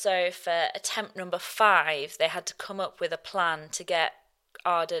 So for attempt number 5, they had to come up with a plan to get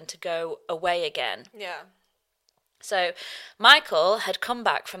Arden to go away again. Yeah. So Michael had come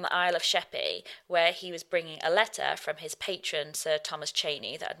back from the Isle of Sheppey where he was bringing a letter from his patron, Sir Thomas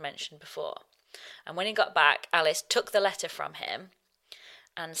Cheney, that I'd mentioned before. And when he got back, Alice took the letter from him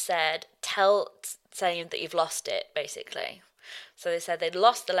and said, saying that you've lost it, basically. So they said they'd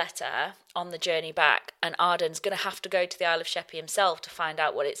lost the letter on the journey back, and Arden's going to have to go to the Isle of Sheppey himself to find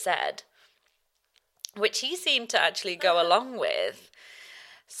out what it said, which he seemed to actually go along with.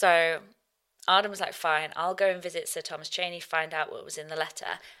 So Arden was like, fine, I'll go and visit Sir Thomas Cheney, find out what was in the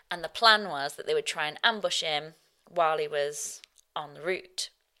letter. And the plan was that they would try and ambush him while he was on the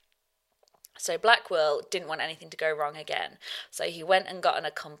route. So Black Will didn't want anything to go wrong again. So he went and got an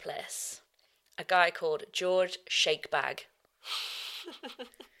accomplice, a guy called George Shakebag.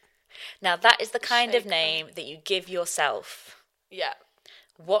 Now that is the kind of name that you give yourself. Yeah.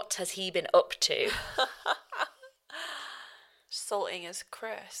 What has he been up to? Salting his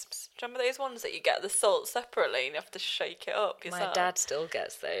crisps. Do you remember those ones that you get the salt separately and you have to shake it up yourself? My dad still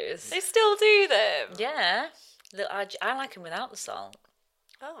gets those. They still do them? Yeah. I like them without the salt.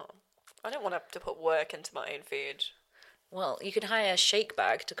 Oh. I don't want to have to put work into my own food. Well, you could hire a shake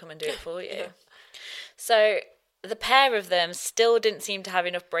bag to come and do it for you. Yeah. So the pair of them still didn't seem to have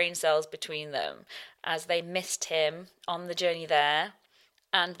enough brain cells between them, as they missed him on the journey there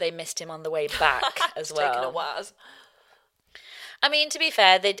and they missed him on the way back as well. Taking a waz. I mean, to be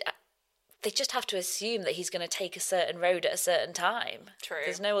fair, they just have to assume that he's going to take a certain road at a certain time. True.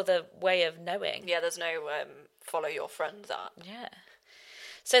 There's no other way of knowing. Yeah, there's no follow your friends at. Yeah.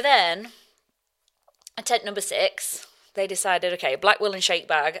 So then, attempt number 6, they decided, okay, Black Will and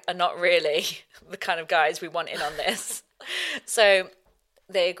Shakebag are not really the kind of guys we want in on this. So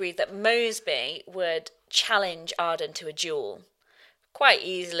they agreed that Moseby would challenge Arden to a duel. Quite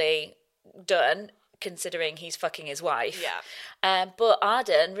easily done, considering he's fucking his wife. Yeah. But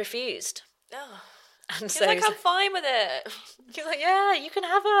Arden refused. Oh. And He's so like, I'm fine with it. He's like, yeah, you can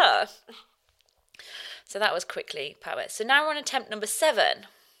have her. So that was quickly powered. So now we're on attempt number 7.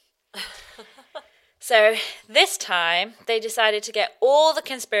 So this time they decided to get all the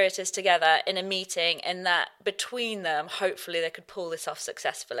conspirators together in a meeting, and that between them, hopefully they could pull this off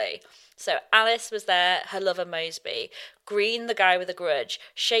successfully. So Alice was there, her lover Moseby, Green, the guy with a grudge,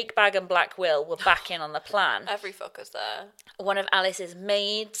 Shakebag and Black Will were back in on the plan. Every fucker's there. One of Alice's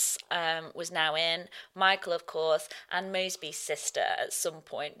maids was now in, Michael, of course, and Moseby's sister at some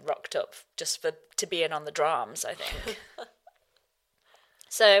point rocked up just to be in on the drums, I think.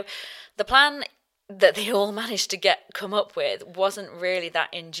 So the plan that they all managed to come up with wasn't really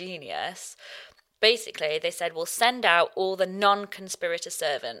that ingenious. Basically, they said, we'll send out all the non-conspirator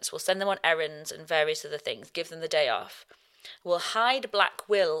servants. We'll send them on errands and various other things, give them the day off. We'll hide Black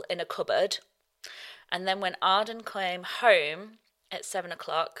Will in a cupboard. And then when Arden came home at 7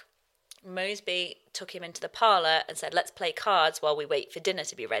 o'clock, Moseby took him into the parlour and said, let's play cards while we wait for dinner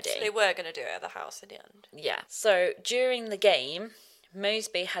to be ready. So they were going to do it at the house in the end. Yeah. So during the game,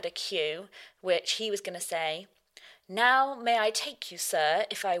 Moseby had a cue, which he was going to say, now may I take you, sir,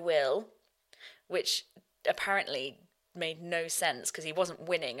 if I will, which apparently made no sense because he wasn't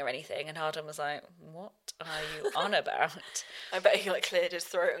winning or anything. And Arden was like, what are you on about? I bet he like cleared his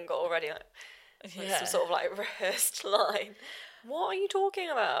throat and got already like some sort of like rehearsed line. What are you talking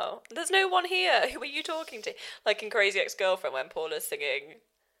about? There's no one here. Who are you talking to? Like in Crazy Ex-Girlfriend when Paula's singing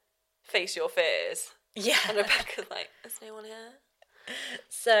Face Your Fears. Yeah. And Rebecca's like, there's no one here.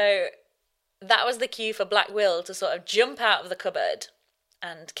 So that was the cue for Black Will to sort of jump out of the cupboard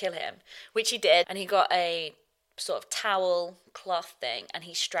and kill him, which he did. And he got a sort of towel cloth thing and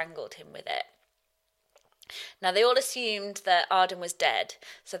he strangled him with it. Now, they all assumed that Arden was dead,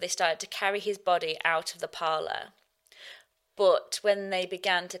 so they started to carry his body out of the parlour. But when they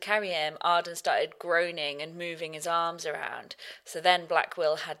began to carry him, Arden started groaning and moving his arms around. So then Black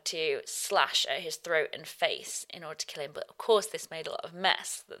Will had to slash at his throat and face in order to kill him. But of course, this made a lot of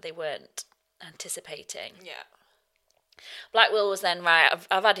mess that they weren't anticipating. Yeah. Black Will was then, right,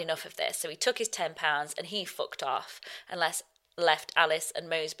 I've had enough of this. So he took his £10 and he fucked off and left Alice and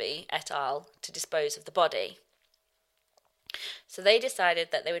Moseby et al. To dispose of the body. So they decided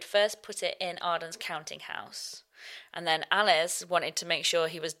that they would first put it in Arden's counting house. And then Alice wanted to make sure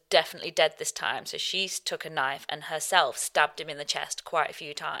he was definitely dead this time, so she took a knife and herself stabbed him in the chest quite a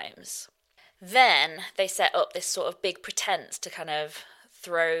few times. Then they set up this sort of big pretense to kind of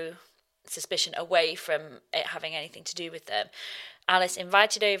throw suspicion away from it having anything to do with them. Alice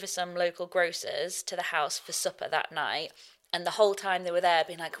invited over some local grocers to the house for supper that night, and the whole time they were there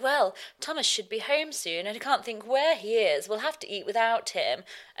being like, well, Thomas should be home soon and I can't think where he is. We'll have to eat without him.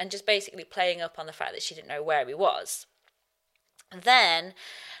 And just basically playing up on the fact that she didn't know where he was. And then,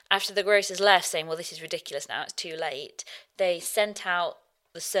 after the grocers left saying, well, this is ridiculous now, it's too late, they sent out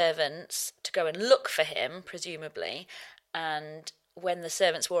the servants to go and look for him, presumably. And when the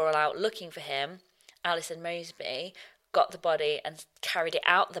servants were all out looking for him, Alice and Moseby got the body and carried it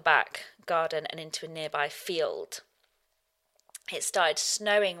out the back garden and into a nearby field. It started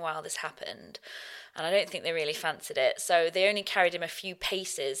snowing while this happened, and I don't think they really fancied it, so they only carried him a few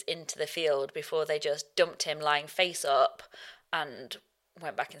paces into the field before they just dumped him lying face up and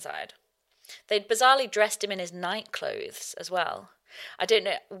went back inside. They'd bizarrely dressed him in his night clothes as well. I don't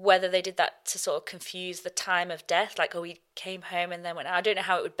know whether they did that to sort of confuse the time of death, like, oh, he came home and then went out. I don't know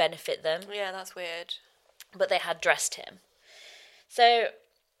how it would benefit them. Yeah, that's weird. But they had dressed him. So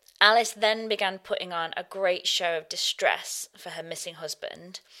Alice then began putting on a great show of distress for her missing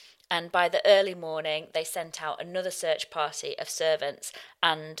husband, and by the early morning they sent out another search party of servants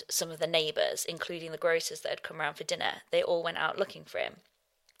and some of the neighbours, including the grocers that had come round for dinner. They all went out looking for him.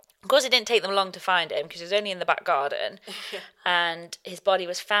 Of course, it didn't take them long to find him because he was only in the back garden, and his body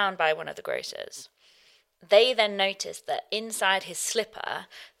was found by one of the grocers. They then noticed that inside his slipper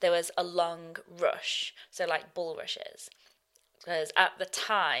there was a long rush, so like bulrushes. Because at the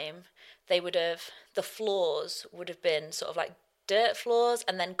time, the floors would have been sort of like dirt floors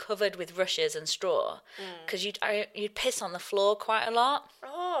and then covered with rushes and straw. Because you'd piss on the floor quite a lot.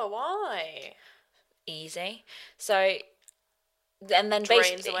 Oh, why? Easy. So, and then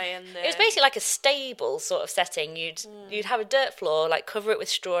Drains basically, away in there. it was basically like a stable sort of setting. You'd have a dirt floor, like cover it with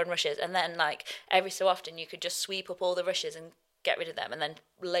straw and rushes, and then like every so often you could just sweep up all the rushes and get rid of them and then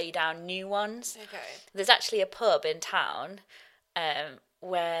lay down new ones. Okay. There's actually a pub in town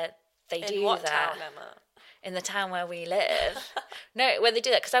where they do that. In what town, Emma? In the town where we live. No, where they do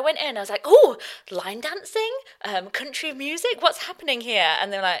that. Because I went in, I was like, oh, line dancing? Country music? What's happening here?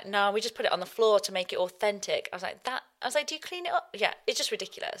 And they're like, no, we just put it on the floor to make it authentic. I was like, do you clean it up? Yeah, it's just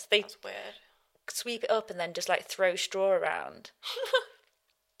ridiculous. That's weird. Sweep it up and then just like throw straw around.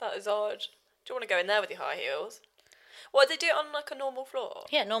 That is odd. Do you want to go in there with your high heels? What, they do it on like a normal floor?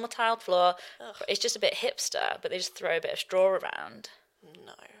 Yeah, normal tiled floor. Ugh. It's just a bit hipster, but they just throw a bit of straw around.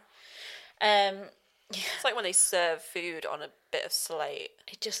 No. It's like when they serve food on a bit of slate.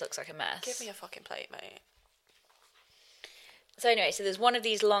 It just looks like a mess. Give me a fucking plate, mate. So anyway, so there's one of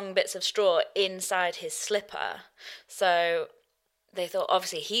these long bits of straw inside his slipper. So they thought,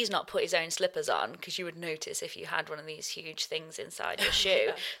 obviously, he's not put his own slippers on, because you would notice if you had one of these huge things inside your shoe.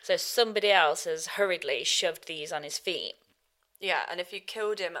 Yeah. So somebody else has hurriedly shoved these on his feet. Yeah, and if you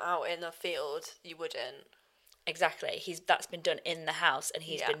killed him out in a field, you wouldn't. Exactly. That's been done in the house and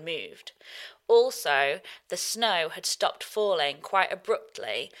he's been moved. Also, the snow had stopped falling quite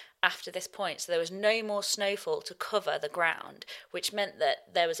abruptly after this point, so there was no more snowfall to cover the ground, which meant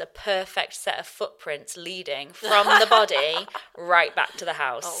that there was a perfect set of footprints leading from the body right back to the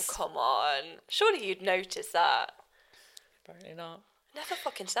house. Oh, come on. Surely you'd notice that. Apparently not. Never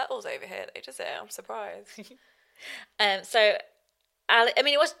fucking settles over here, though, does it? I'm surprised. So,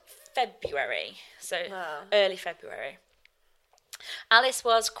 it was February, so early February. Alice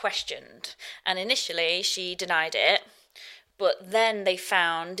was questioned, and initially she denied it, But then they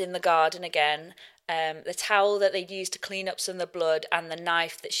found in the garden again the towel that they'd used to clean up some of the blood and the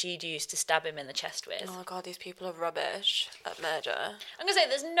knife that she'd used to stab him in the chest with. Oh my god, these people are rubbish at murder. I'm going to say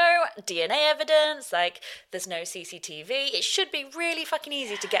there's no DNA evidence, like there's no CCTV. It should be really fucking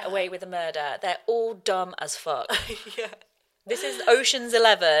easy to get away with a murder. They're all dumb as fuck. Yeah. This is Ocean's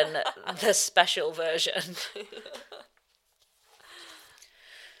 11, the special version.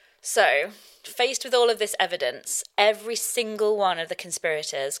 So, faced with all of this evidence, every single one of the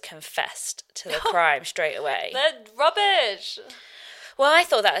conspirators confessed to the crime straight away. They're rubbish. Well, I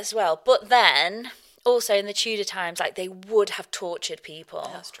thought that as well. But then, also in the Tudor times, like, they would have tortured people.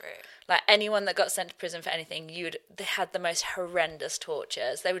 That's true. Like, anyone that got sent to prison for anything, they had the most horrendous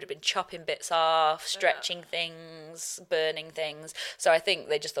tortures. They would have been chopping bits off, stretching things, burning things. So I think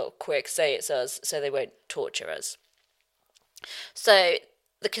they just thought, quick, say it's us, so they won't torture us. So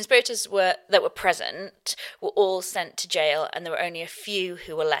the conspirators that were present were all sent to jail, and there were only a few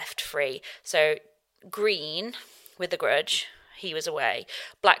who were left free. So Green, with a grudge, he was away.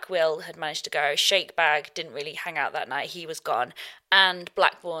 Black Will had managed to go. Shakebag didn't really hang out that night. He was gone. And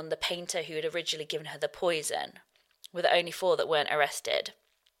Blackbourne, the painter who had originally given her the poison, were the only 4 that weren't arrested.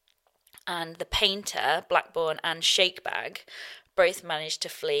 And the painter, Blackbourne, and Shakebag both managed to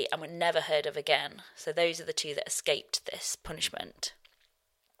flee and were never heard of again. So those are the 2 that escaped this punishment.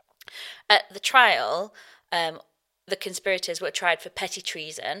 At the trial, the conspirators were tried for petty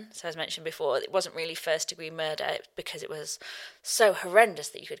treason. So as mentioned before, it wasn't really first-degree murder because it was so horrendous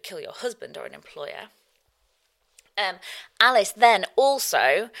that you could kill your husband or an employer. Alice then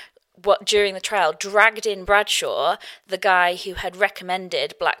also, during the trial, dragged in Bradshaw, the guy who had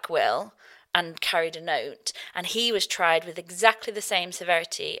recommended Black Will, and carried a note, and he was tried with exactly the same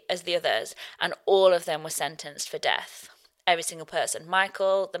severity as the others, and all of them were sentenced for death. Every single person.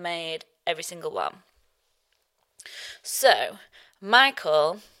 Michael, the maid, every single one. So,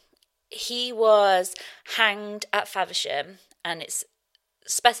 Michael, he was hanged at Faversham, and it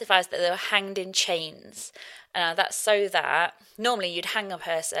specifies that they were hanged in chains. That's so that normally you'd hang a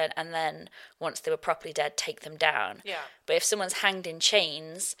person and then once they were properly dead, take them down. Yeah. But if someone's hanged in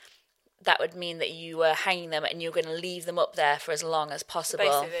chains, that would mean that you were hanging them and you're going to leave them up there for as long as possible.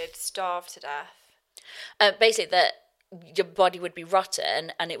 Basically, they'd starve to death. Basically, that your body would be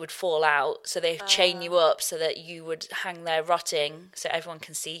rotten and it would fall out, so they chain you up so that you would hang there rotting so everyone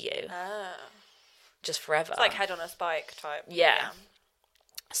can see you. Just forever. It's like head on a spike type. Yeah.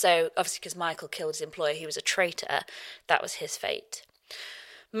 So, obviously, because Michael killed his employer, he was a traitor, that was his fate.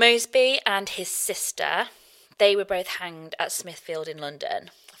 Moseby and his sister, they were both hanged at Smithfield in London.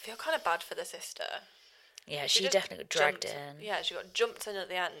 I feel kind of bad for the sister. Yeah, she definitely got dragged in. Yeah, she got jumped in at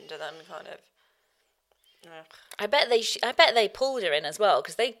the end and then kind of... I bet they pulled her in as well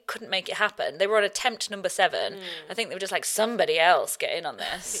because they couldn't make it happen. They were on attempt number 7. I think they were just like, somebody else get in on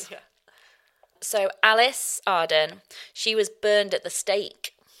this. Yeah. So Alice Arden, she was burned at the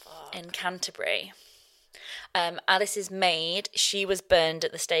stake in Canterbury. Alice's maid, she was burned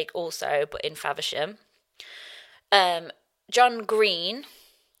at the stake also, but in Faversham. John Green,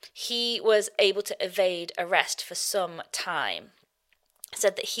 he was able to evade arrest for some time.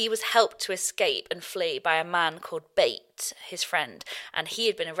 Said that he was helped to escape and flee by a man called Bate, his friend, and he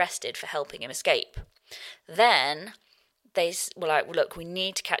had been arrested for helping him escape. Then they were like, look, we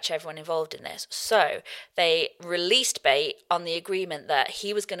need to catch everyone involved in this. So they released Bate on the agreement that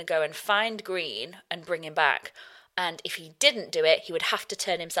he was going to go and find Green and bring him back. And if he didn't do it, he would have to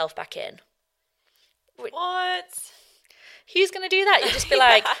turn himself back in. What? Who's going to do that? You'd just be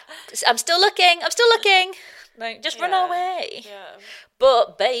like, I'm still looking. Like, just run away. Yeah.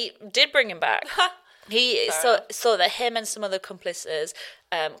 But Bate did bring him back. He saw that him and some other accomplices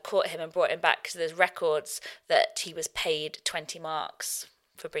caught him and brought him back because there's records that he was paid 20 marks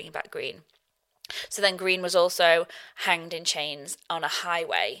for bringing back Green. So then Green was also hanged in chains on a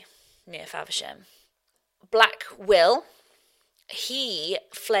highway near Faversham. Black Will, he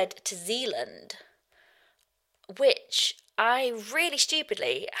fled to Zealand, which I really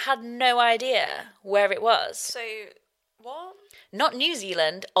stupidly had no idea where it was. So, what? Not New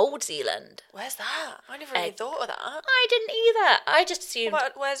Zealand, Old Zealand. Where's that? I never really thought of that. I didn't either. I just assumed...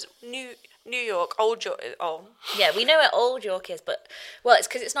 Where's New York? Old York? Oh. Yeah, we know where Old York is, but... Well, it's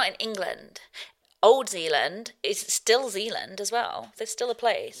because it's not in England. Old Zealand is still Zealand as well. There's still a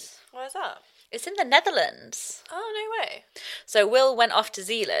place. Where's that? It's in the Netherlands. Oh, no way. So Will went off to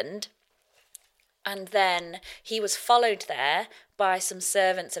Zealand, and then he was followed there by some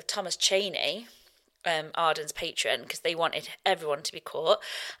servants of Thomas Cheney, Arden's patron, because they wanted everyone to be caught.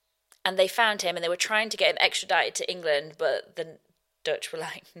 And they found him, and they were trying to get him extradited to England, but Dutch were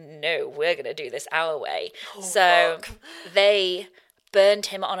like, no, we're going to do this our way. They burned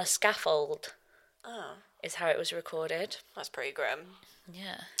him on a scaffold. Oh. Is how it was recorded. That's pretty grim.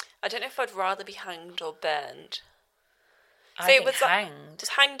 Yeah. I don't know if I'd rather be hanged or burned. I think hanged. Was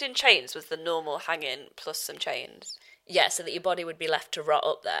hanged in chains was the normal hanging plus some chains. Yeah, so that your body would be left to rot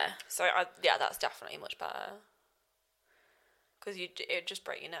up there. So, that's definitely much better. Because it would just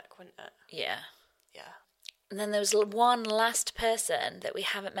break your neck, wouldn't it? Yeah. Yeah. And then there was one last person that we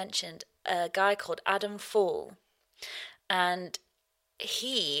haven't mentioned, a guy called Adam Fall. And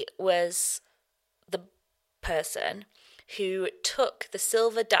he was the person who took the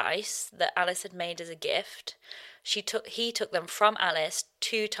silver dice that Alice had made as a gift. He took them from Alice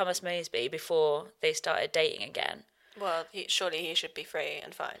to Thomas Moseby before they started dating again. Well, surely he should be free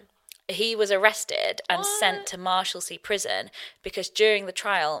and fine. He was arrested and sent to Marshalsea prison because during the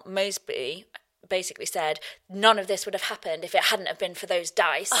trial, Moseby basically said none of this would have happened if it hadn't have been for those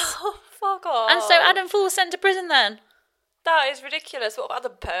dice. Oh, fuck off. And so Adam Fall was sent to prison then. That is ridiculous. What about the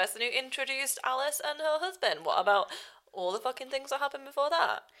person who introduced Alice and her husband? What about all the fucking things that happened before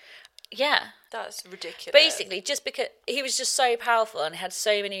that? Yeah. That's ridiculous. Basically, just because he was just so powerful and had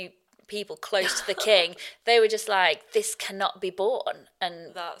so many people close to the king, they were just like, this cannot be borne.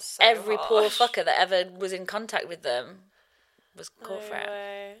 And that's so every harsh. poor fucker that ever was in contact with them was caught for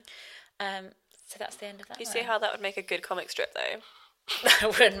it. So that's the end of that. You see how that would make a good comic strip, though?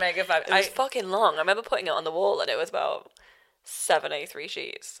 That would make a fun. It was fucking long. I remember putting it on the wall and it was about 7 A3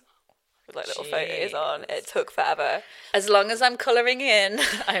 sheets with like little photos on. It took forever. As long as I'm colouring in,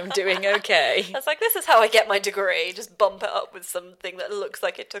 I'm doing okay. I was like, this is how I get my degree. Just bump it up with something that looks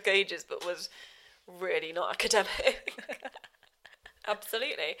like it took ages but was really not academic.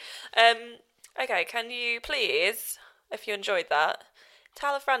 Absolutely. Okay, can you please, if you enjoyed that,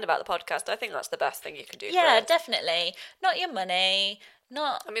 tell a friend about the podcast? I think that's the best thing you can do. Yeah, for it. definitely. Not your money.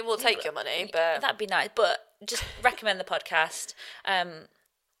 Not. I mean, we'll take your money, but that'd be nice. But just recommend the podcast.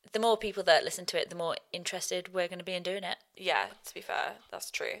 The more people that listen to it, the more interested we're going to be in doing it. Yeah, to be fair, that's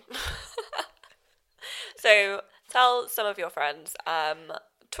true. So tell some of your friends,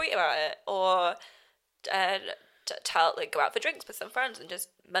 tweet about it, or go out for drinks with some friends and just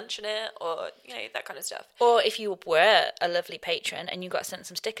mention it, or that kind of stuff. Or if you were a lovely patron and you got sent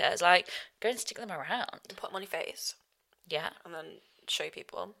some stickers, like go and stick them around and put them on your face. Yeah, and then show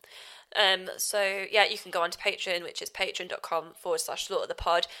people. So yeah, you can go on to Patreon, which is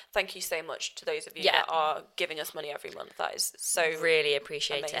patreon.com/slaughterthepod. Thank you so much to those of you that are giving us money every month. That is so really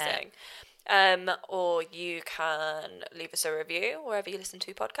appreciate amazing. Or you can leave us a review wherever you listen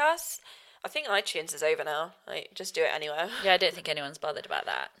to podcasts. I think iTunes is over now. Just do it anywhere. Yeah, I don't think anyone's bothered about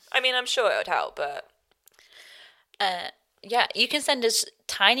that. I mean, I'm sure it would help, but yeah, you can send us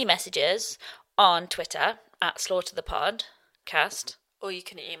tiny messages on Twitter at slaughterthepodcast. Or you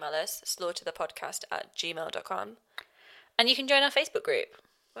can email us, slaughterthepodcast@gmail.com. And you can join our Facebook group.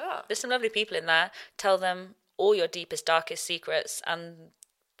 Wow. There's some lovely people in there. Tell them all your deepest, darkest secrets, and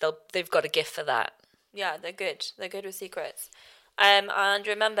they've got a gift for that. Yeah, they're good. They're good with secrets. And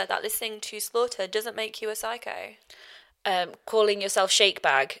remember that listening to Slaughter doesn't make you a psycho. Calling yourself shake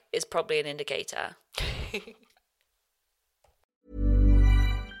bag is probably an indicator.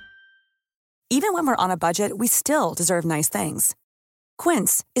 Even when we're on a budget, we still deserve nice things.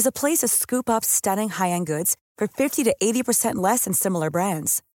 Quince is a place to scoop up stunning high-end goods for 50 to 80% less than similar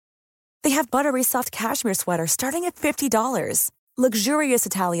brands. They have buttery soft cashmere sweaters starting at $50, luxurious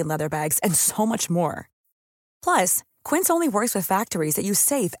Italian leather bags, and so much more. Plus, Quince only works with factories that use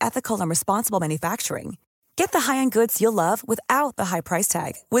safe, ethical, and responsible manufacturing. Get the high-end goods you'll love without the high price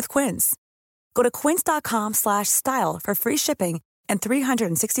tag with Quince. Go to quince.com/style for free shipping and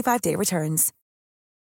 365-day returns.